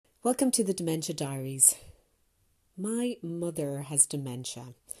Welcome to the Dementia Diaries. My mother has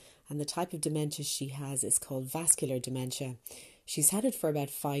dementia, and the type of dementia she has is called vascular dementia. She's had it for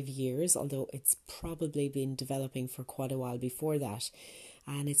about 5 years, although it's probably been developing for quite a while before that,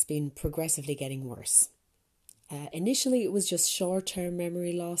 and it's been progressively getting worse. Initially, it was just short-term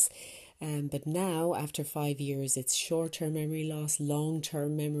memory loss, but now, after 5 years, it's short-term memory loss,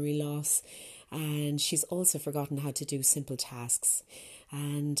 long-term memory loss, and she's also forgotten how to do simple tasks.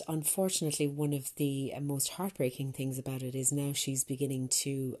 And unfortunately, one of the most heartbreaking things about it is now she's beginning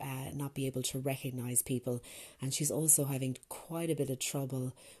to not be able to recognise people, and she's also having quite a bit of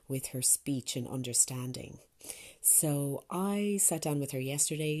trouble with her speech and understanding. So I sat down with her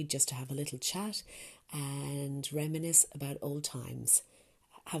yesterday just to have a little chat and reminisce about old times.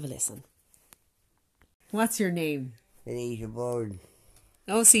 Have a listen. What's your name? Anita Bourne.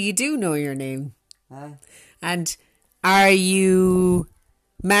 Oh, so you do know your name. Huh? And are you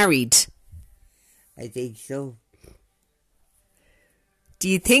married? I think so. Do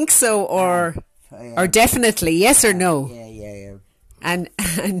you think so, or definitely yes or no? Yeah. And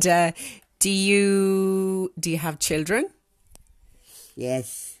do you have children?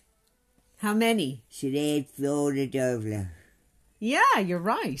 Yes. How many? Sinead, Fiona, Dervla. Yeah, you're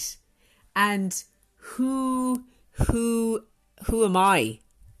right. And who am I?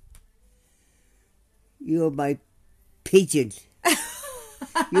 You're my pigeon.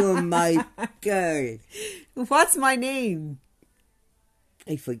 You're my girl. What's my name?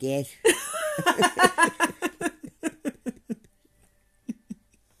 I forget.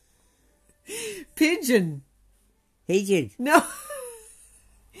 Pigeon. Pigeon? No.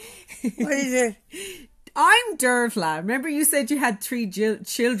 What is it? I'm Dervla. Remember you said you had 3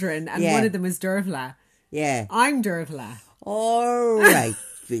 children and Yeah. one of them was Dervla. Yeah. I'm Dervla. All right,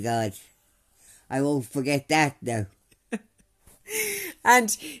 by God. I won't forget that now.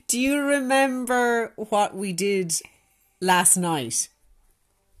 And do you remember what we did last night?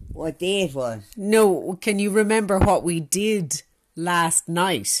 What day it was? No, can you remember what we did last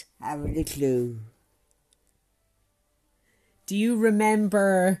night? Haven't a clue. Do you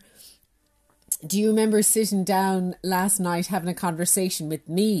remember sitting down last night having a conversation with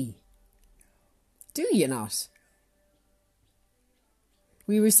me? Do you not?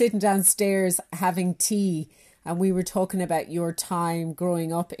 We were sitting downstairs having tea and we were talking about your time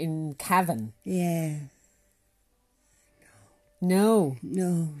growing up in Cavan. Yeah. No.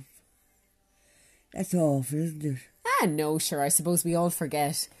 That's awful, isn't it? No, sure. I suppose we all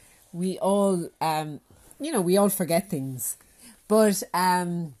forget. We all, we all forget things. But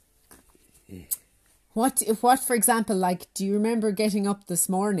what, for example, like, do you remember getting up this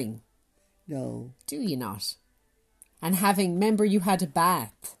morning? No. Do you not? And remember you had a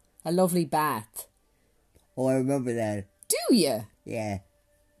bath, a lovely bath. Oh, I remember that. Do you? Yeah.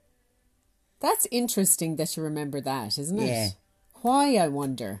 That's interesting that you remember that, isn't it? Yeah. Why, I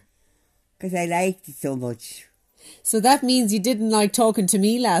wonder? Because I liked it so much. So that means you didn't like talking to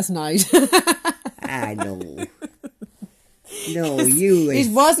me last night. No. No,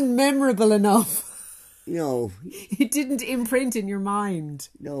 It wasn't memorable enough. No. It didn't imprint in your mind.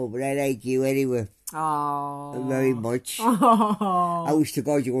 No, but I like you anyway. Oh. Very much. Oh. I wish to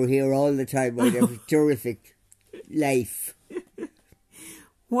God you were here all the time. I'd have a terrific life.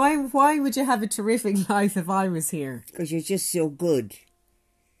 Why would you have a terrific life if I was here? Because you're just so good.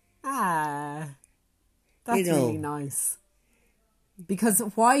 That's really nice. Because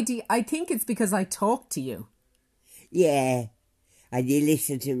I think it's because I talk to you. Yeah. And you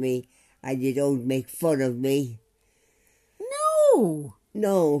listen to me. And you don't make fun of me. No.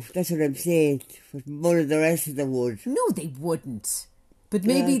 No, that's what I'm saying. But none of the rest of them would. No, they wouldn't. But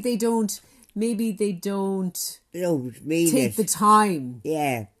maybe they don't. Maybe they don't. They don't mean take it. the time.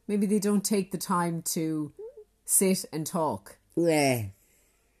 Yeah. Maybe they don't take the time to sit and talk. Yeah.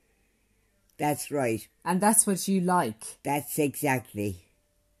 That's right. And that's what you like. That's exactly.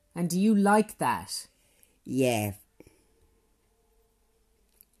 And do you like that? Yeah.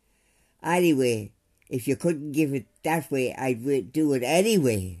 Anyway, if you couldn't give it that way, I'd do it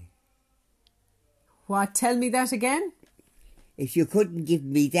anyway. What? Tell me that again? If you couldn't give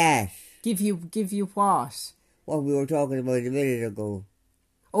me that. Give you what? What we were talking about a minute ago.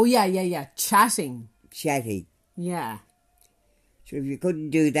 Oh, yeah. Chatting. Yeah. So if you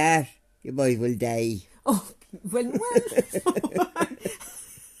couldn't do that, you might as well die. Oh, well.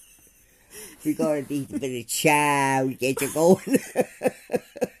 We're going to eat a bit of chow to get you going.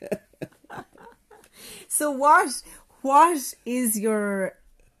 So what's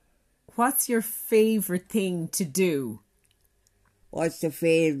your favourite thing to do? What's the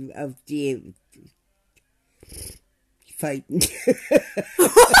favourite of the fighting?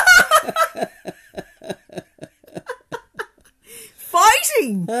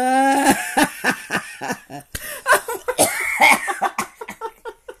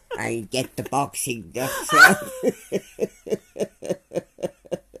 boxing. That's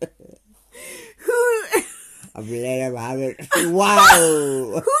Who I'm let him have it. Wow.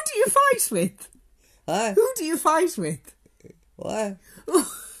 who do you fight with? Huh? Who do you fight with? What?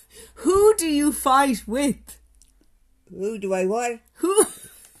 Who do you fight with? Who do I what? Who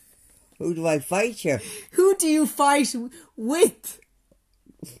do I fight you? Who do you fight with?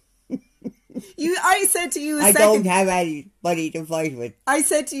 I said to you I don't have anybody to fight with. I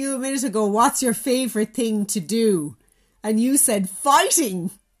said to you a minute ago, what's your favourite thing to do? And you said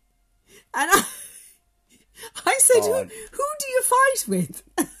fighting. And I said, who do you fight with?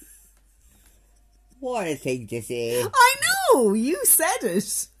 What a thing to say. I know, you said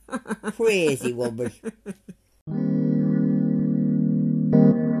it. Crazy woman.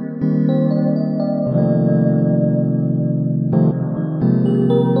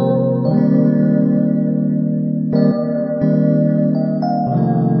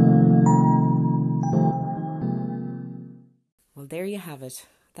 Well, there you have it.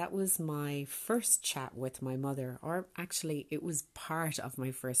 That was my first chat with my mother, or actually it was part of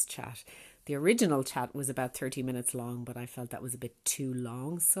my first chat. The original chat was about 30 minutes long, but I felt that was a bit too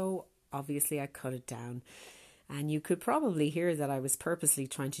long, so obviously I cut it down. And you could probably hear that I was purposely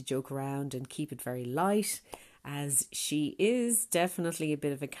trying to joke around and keep it very light, as she is definitely a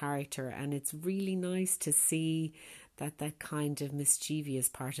bit of a character, and it's really nice to see that that kind of mischievous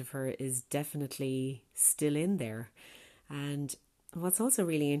part of her is definitely still in there. And what's also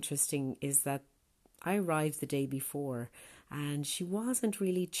really interesting is that I arrived the day before and she wasn't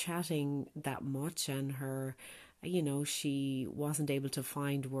really chatting that much, and her, she wasn't able to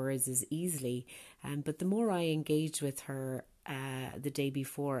find words as easily. But the more I engaged with her the day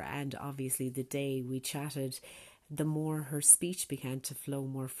before, and obviously the day we chatted, the more her speech began to flow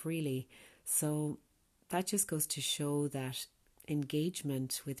more freely. So that just goes to show that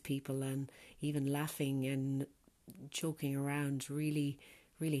engagement with people and even laughing and joking around really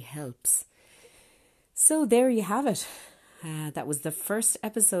helps. So there you have it. That was the first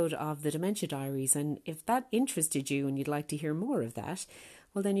episode of the Dementia Diaries, and if that interested you and you'd like to hear more of that,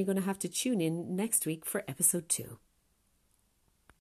 well then you're going to have to tune in next week for episode 2.